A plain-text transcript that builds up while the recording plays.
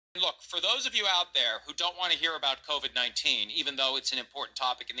Look, for those of you out there who don't want to hear about COVID-19, even though it's an important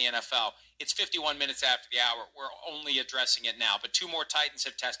topic in the NFL, it's 51 minutes after the hour. We're only addressing it now. But 2 more Titans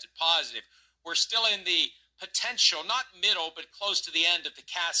have tested positive. We're still in the potential, not middle, but close to the end of the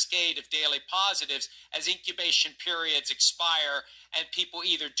cascade of daily positives as incubation periods expire and people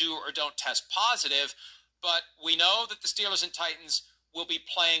either do or don't test positive. But we know that the Steelers and Titans will be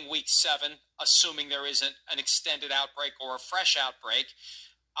playing week 7, assuming there isn't an extended outbreak or a fresh outbreak.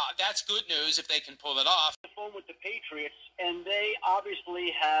 That's good news if they can pull it off. The phone with the Patriots, and they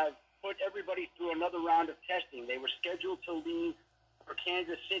obviously have put everybody through another round of testing. They were scheduled to leave for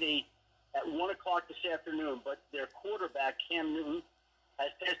Kansas City at 1 o'clock this afternoon, but their quarterback, Cam Newton,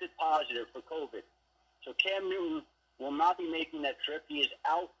 has tested positive for COVID. So Cam Newton will not be making that trip. He is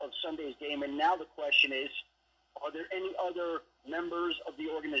out of Sunday's game, and now the question is, are there any other members of the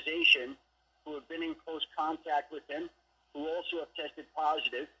organization who have been in close contact with him who also have tested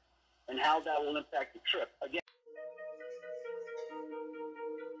positive, and how that will impact the trip? Again.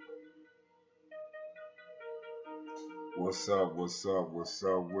 What's up with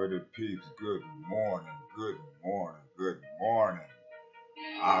the peeps? Good morning, good morning, good morning.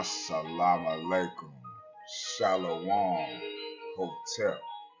 Assalamu alaikum. Shalom Hotel.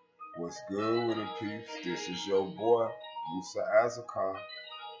 What's good with the peeps? This is your boy, Musa Azakar,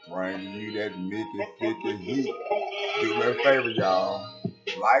 bringing you that Mickey Ficky heat. Do me a favor, y'all.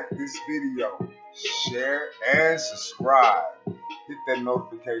 Like this video, share, and subscribe. Hit that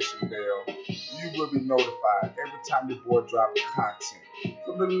notification bell. You will be notified every time your boy drops content.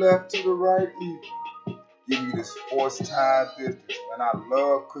 From the left to the right even. Give me this forced time distance. And I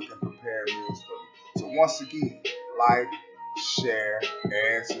love cooking prepared meals for you. So once again, like, share,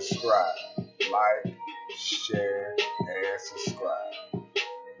 and subscribe. Like, share, and subscribe.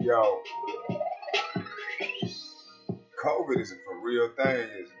 Yo, COVID is a for real thing,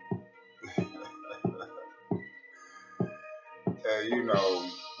 isn't it? And you know,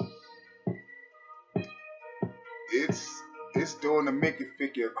 it's doing the Mickey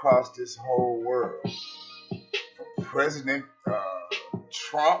Ficky across this whole world. From President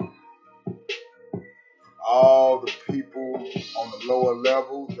Trump, all the people on the lower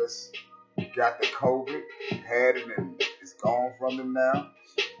level that's got the COVID, had it and it's gone from them now.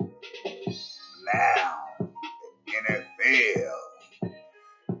 Now, the NFL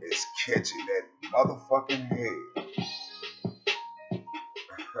is catching that motherfucking head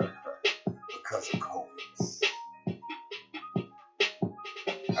because of COVID.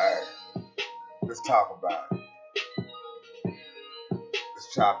 Alright, let's talk about it. Let's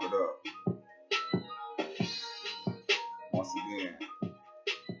chop it up. Once again,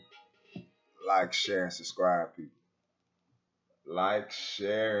 like, share, and subscribe, people. Like,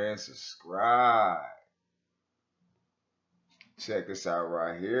 share, and subscribe. Check this out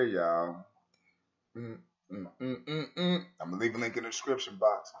right here, y'all. I'm going to leave a link in the description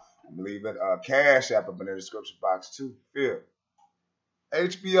box. I'm going to leave a Cash App up in the description box, too. Feel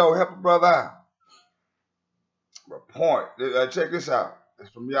HBO, help a brother out. Report. Check this out. It's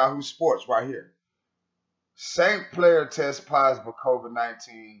from Yahoo Sports right here. Saint player tests positive for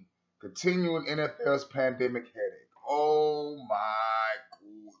COVID-19. Continuing NFL's pandemic headache. Oh my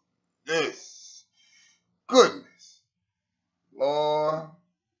goodness. Lord.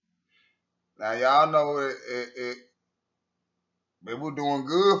 Now y'all know they were doing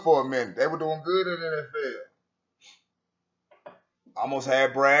good for a minute. They were doing good in the NFL. Almost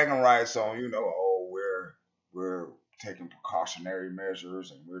had bragging rights on, oh, we're taking precautionary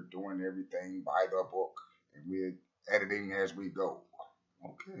measures and we're doing everything by the book and we're editing as we go.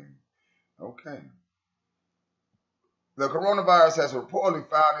 Okay. The coronavirus has reportedly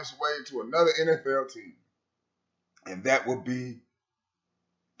found its way to another NFL team, and that would be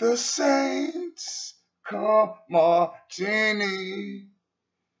the Saints. Come on, Jenny.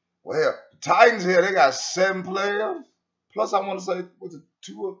 Well, the Titans here, they got 7 players. Plus, I want to say, was it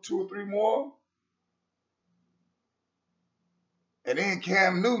two or three more? And then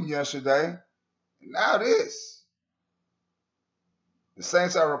Cam Newton yesterday. And now this. The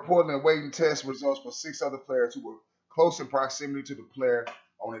Saints are reportedly awaiting test results for 6 other players who were close in proximity to the player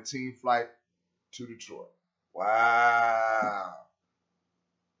on a team flight to Detroit. Wow.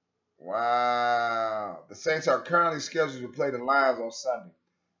 The Saints are currently scheduled to play the Lions on Sunday.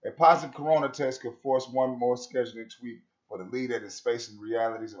 A positive corona test could force one more scheduling tweak for the league that is facing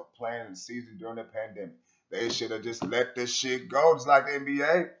realities of playing the season during the pandemic. They should have just let this shit go, just like the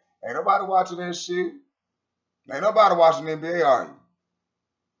NBA. Ain't nobody watching this shit. Ain't nobody watching the NBA, are you?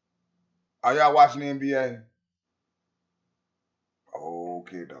 Are y'all watching the NBA?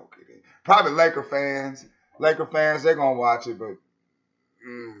 Okay. Probably Laker fans. They're going to watch it, but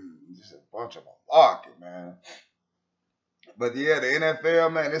just a bunch of malarkey, man. But yeah, the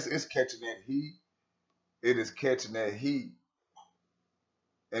NFL, man, it's catching that heat. It is catching that heat.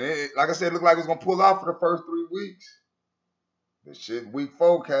 And it, like I said, it looked like it was gonna pull out for the first 3 weeks. The shit, week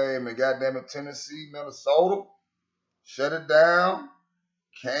 4 came and goddamn it, Tennessee, Minnesota, shut it down.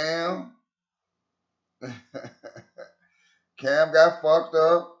 Cam, Cam got fucked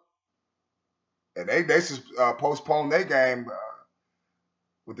up, and they postponed their game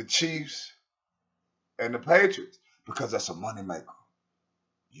with the Chiefs and the Patriots because that's a moneymaker.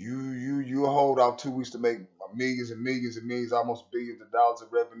 You hold off 2 weeks to make millions and millions and millions, almost billions of dollars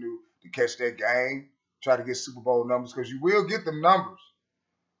of revenue to catch that game, try to get Super Bowl numbers, because you will get them numbers.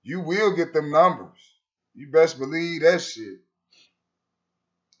 You will get them numbers. You best believe that shit.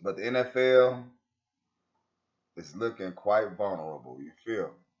 But the NFL is looking quite vulnerable. You feel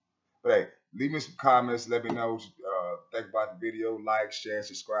me? But hey, leave me some comments. Let me know what you think about the video. Like, share,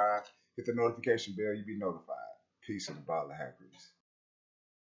 subscribe. Hit the notification bell. You be notified. Peace and ball of hackers.